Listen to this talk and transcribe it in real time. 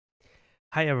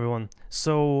Hi everyone.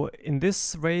 So in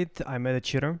this raid I met a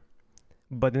cheater,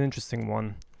 but an interesting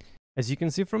one. As you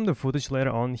can see from the footage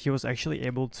later on, he was actually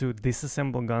able to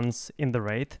disassemble guns in the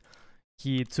raid.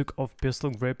 He took off pistol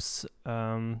grips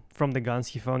from the guns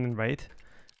he found in raid,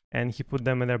 and he put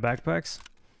them in their backpacks.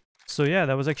 So yeah,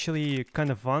 that was actually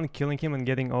kind of fun, killing him and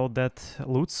getting all that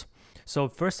loots. So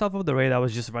first half of the raid I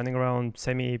was just running around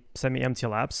semi-empty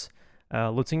laps,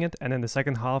 looting it, and in the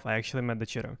second half I actually met the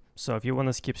cheater. So if you want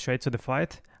to skip straight to the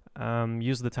fight,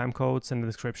 use the time codes in the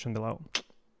description below.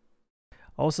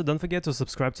 Also, don't forget to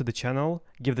subscribe to the channel,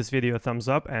 give this video a thumbs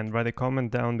up, and write a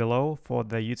comment down below for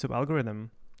the YouTube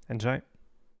algorithm. Enjoy!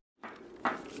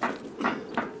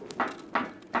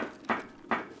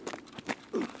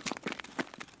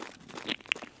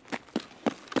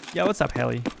 Yeah, what's up,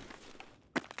 Haley?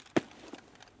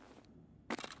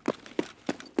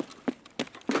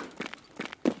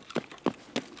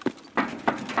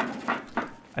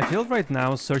 I feel right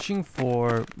now searching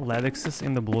for latexes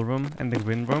in the blue room and the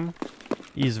green room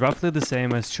is roughly the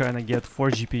same as trying to get 4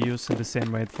 GPUs in the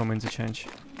same raid from interchange.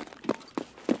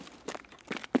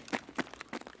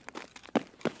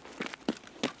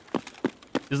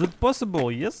 Is it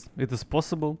possible? Yes, it is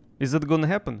possible. Is it gonna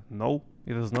happen? No,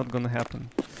 it is not gonna happen.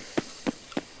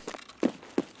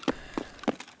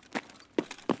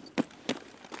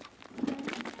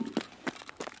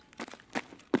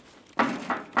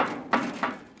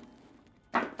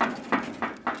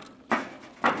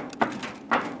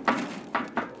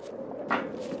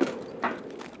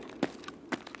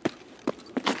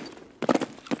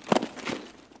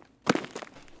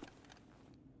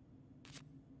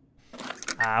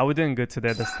 We're doing good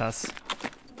today, the Stas.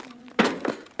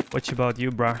 What about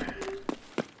you, bruh?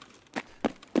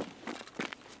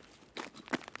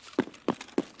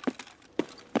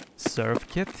 Surf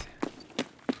kit?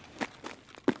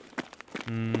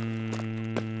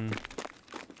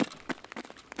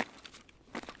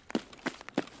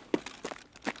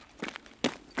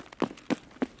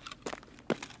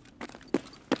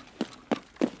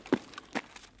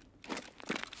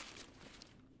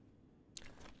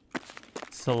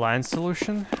 Saline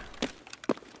solution.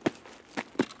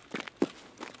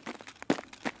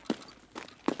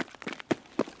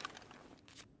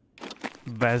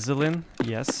 Vaseline,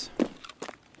 yes.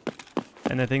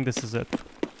 And I think this is it.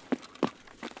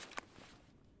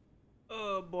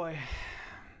 Oh boy.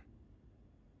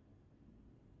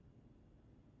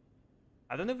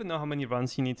 I don't even know how many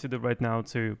runs you need to do right now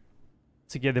to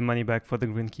get the money back for the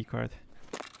green key card.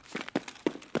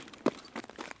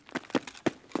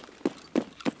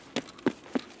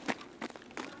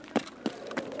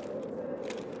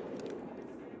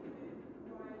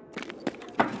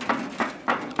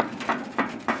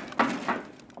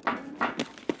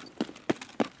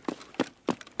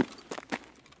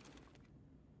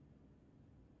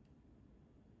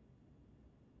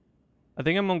 I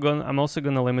think I'm also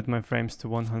gonna limit my frames to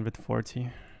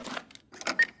 140.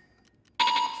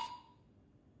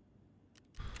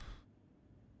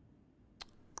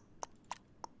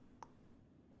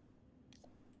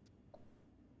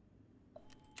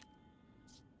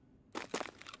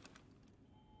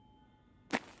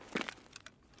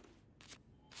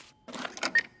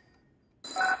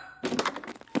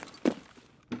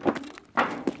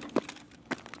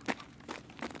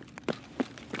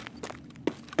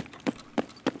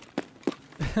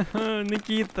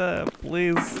 Nikita,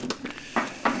 please.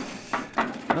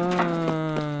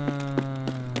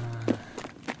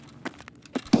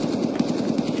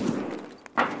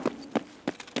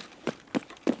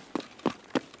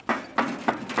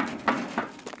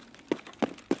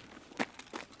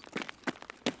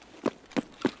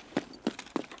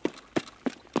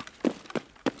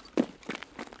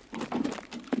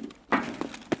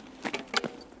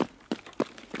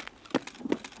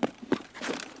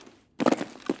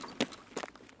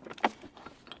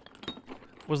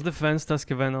 Was the fence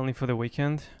task event only for the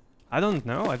weekend? I don't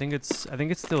know. I think it's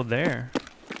still there.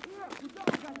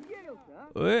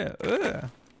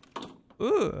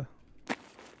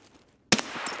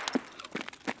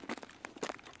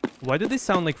 Why do they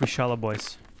sound like Rishala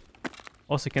boys?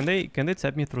 Also, can they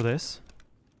tap me through this?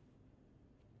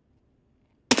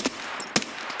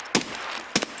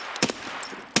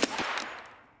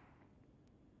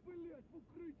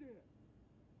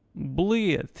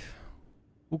 Блять.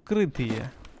 Укрытие.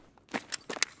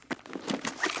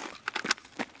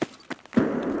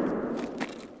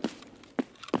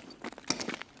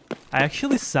 I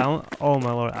actually sound... Oh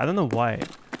my lord, I don't know why.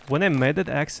 When I made that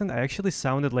accent, I actually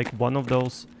sounded like one of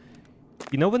those...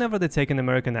 You know whenever they take an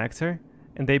American actor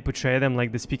and they portray them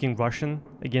like they're speaking Russian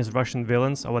against Russian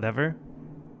villains or whatever?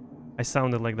 I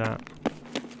sounded like that.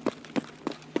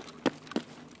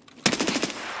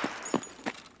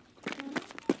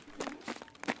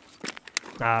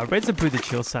 Raids are pretty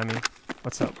chill, Sammy.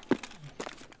 What's up?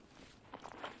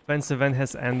 Fence event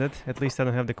has ended. At least I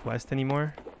don't have the quest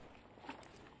anymore.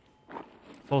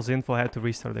 False info, I had to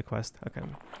restart the quest. Okay.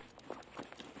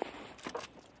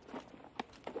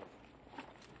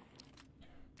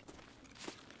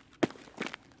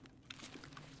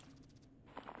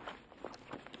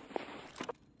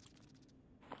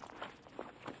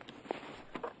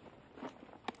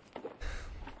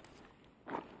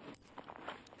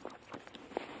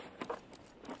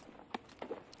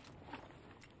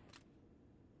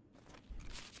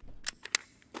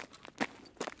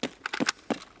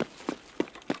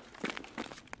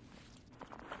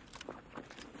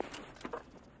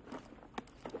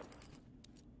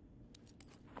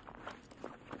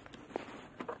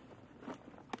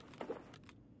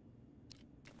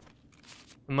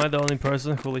 Am I the only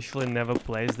person who literally never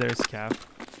plays their scav?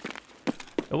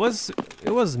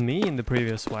 It was me in the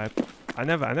previous wipe. I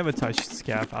never touched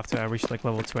scav after I reached like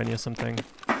level 20 or something.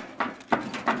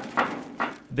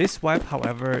 This wipe,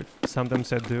 however,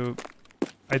 sometimes I do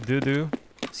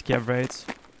scav raids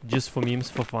just for memes,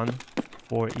 for fun,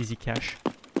 for easy cash.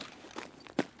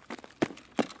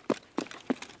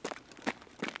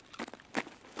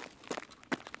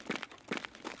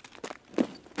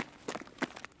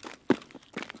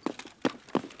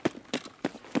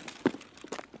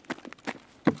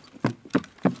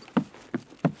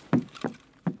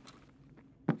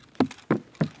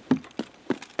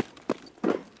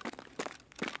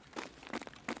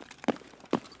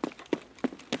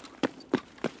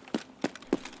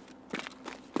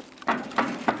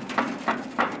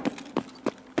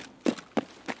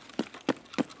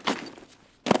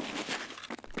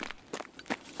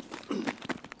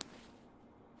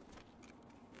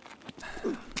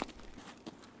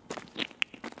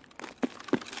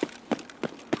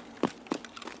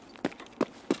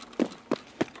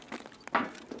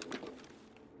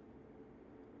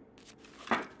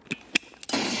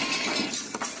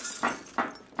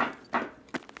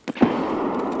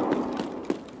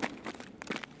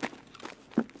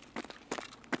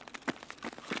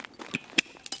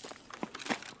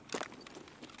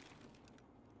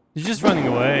 He's just running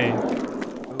away.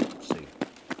 Oopsie.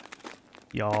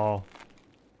 Yo.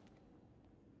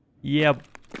 Yeah.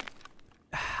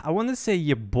 I want to say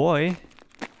yeah boy.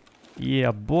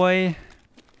 Yeah boy.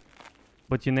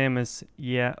 But your name is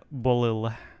yeah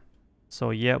Bolil. So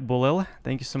yeah Bolil,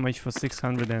 thank you so much for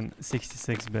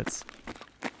 666 bits.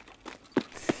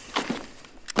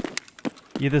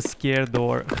 Either scared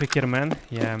or hackerman.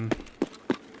 Yeah.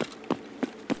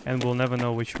 And we'll never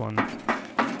know which one.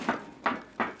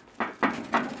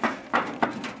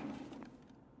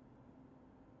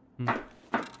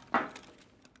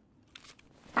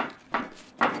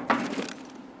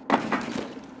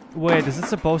 Wait, is it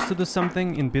supposed to do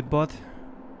something in Bitbot?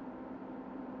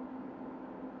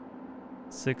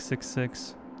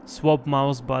 666. Swap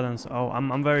mouse buttons. Oh,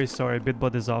 I'm very sorry.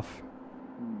 Bitbot is off.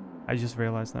 I just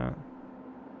realized that.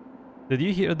 Did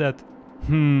you hear that?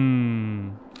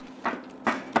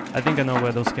 I think I know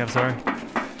where those scavs are.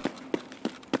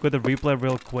 Got a replay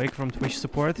real quick from Twitch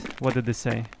support. What did they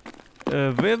say?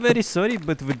 We're very sorry,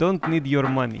 but we don't need your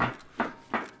money.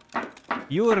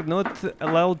 You are not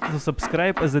allowed to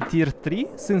subscribe as a tier 3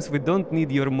 since we don't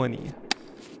need your money.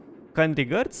 Kind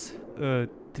regards,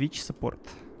 Twitch support.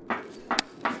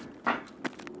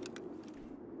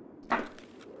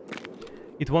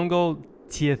 It won't go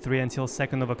tier 3 until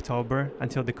 2nd of October,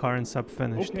 until the current sub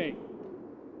finished. Okay.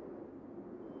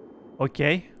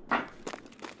 Okay.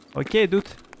 Okay,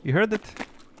 dude. You heard it?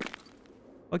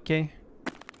 Okay.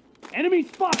 Enemy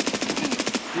spot!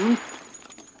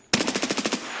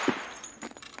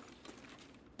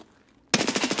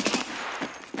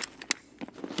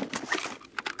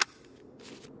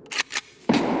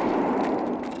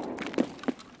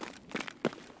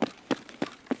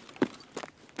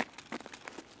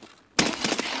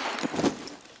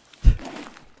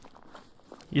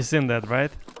 You seen that,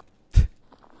 right?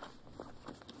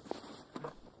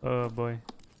 Oh boy.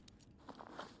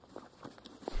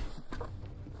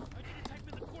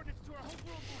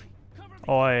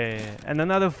 Oi, and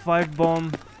another 5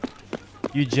 bomb.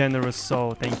 You generous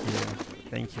soul, thank you.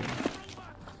 Thank you.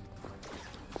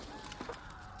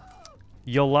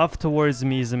 Your love towards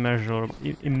me is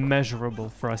immeasurable,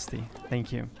 Frosty.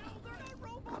 Thank you.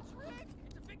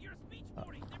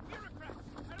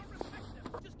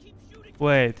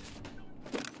 Wait.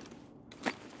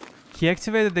 He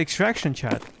activated the extraction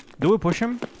chat. Do we push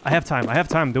him? I have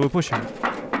time, do we push him?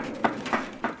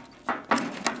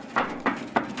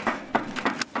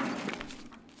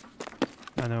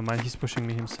 Oh, never mind, he's pushing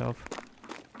me himself.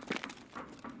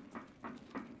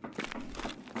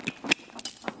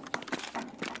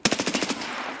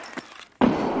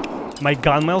 My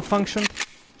gun malfunctioned?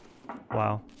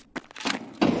 Wow.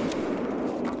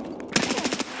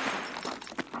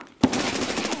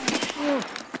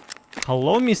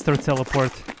 Hello, Mr.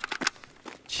 Teleport.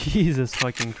 Jesus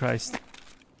fucking Christ.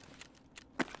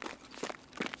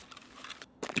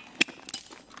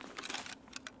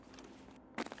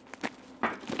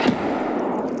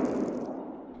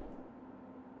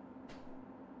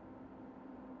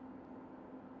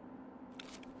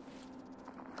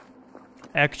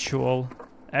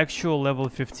 Actual level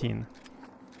 15.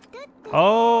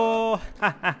 Oh!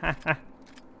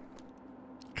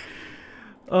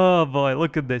 Oh boy,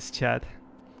 look at this, chat.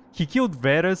 He killed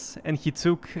Varus and he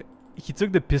took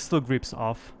the pistol grips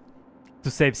off to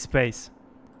save space.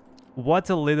 What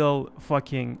a little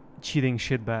fucking cheating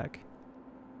shitbag.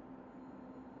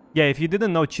 Yeah, if you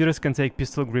didn't know, cheaters can take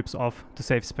pistol grips off to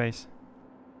save space.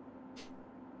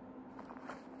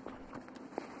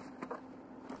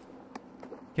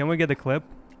 Can we get a clip?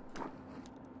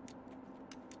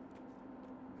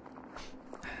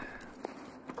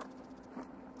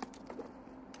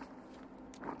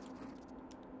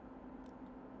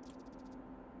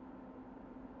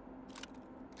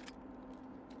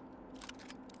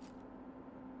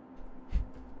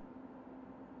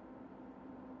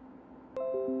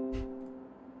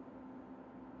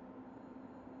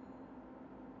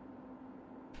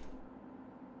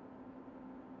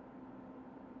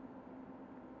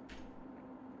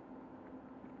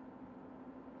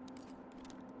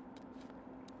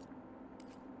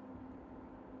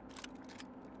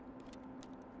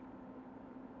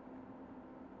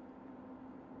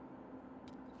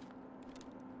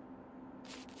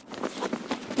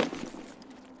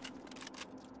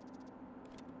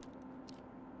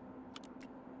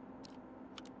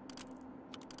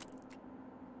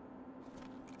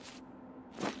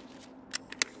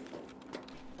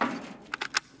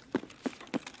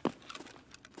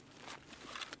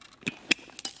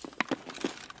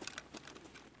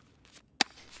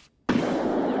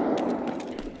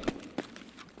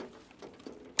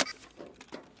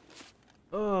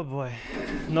 Oh boy.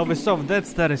 Novisoft,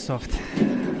 that's very soft.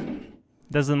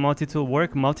 Doesn't multi-tool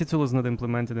work? Multi-tool is not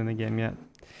implemented in the game yet.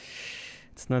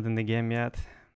 It's not in the game yet.